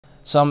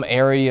Some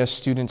area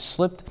students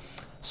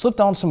slipped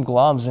on some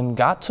gloves and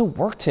got to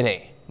work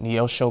today.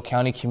 Neosho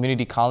County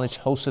Community College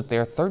hosted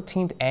their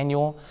 13th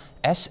annual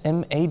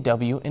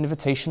SMAW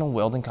Invitational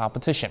Welding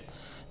Competition.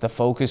 The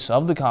focus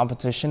of the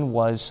competition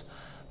was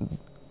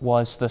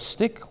the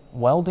stick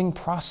welding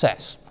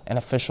process. An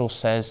official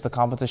says the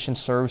competition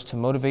serves to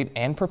motivate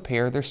and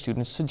prepare their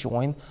students to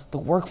join the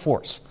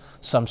workforce.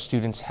 Some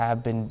students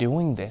have been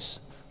doing this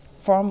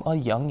from a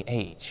young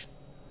age.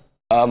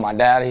 My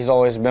dad, he's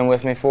always been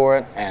with me for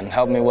it and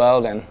helped me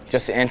weld, and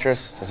just the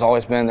interest has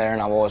always been there,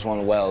 and I've always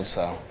wanted to weld,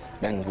 so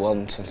been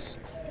welding since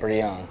pretty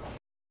young.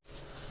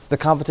 The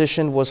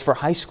competition was for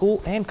high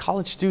school and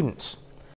college students.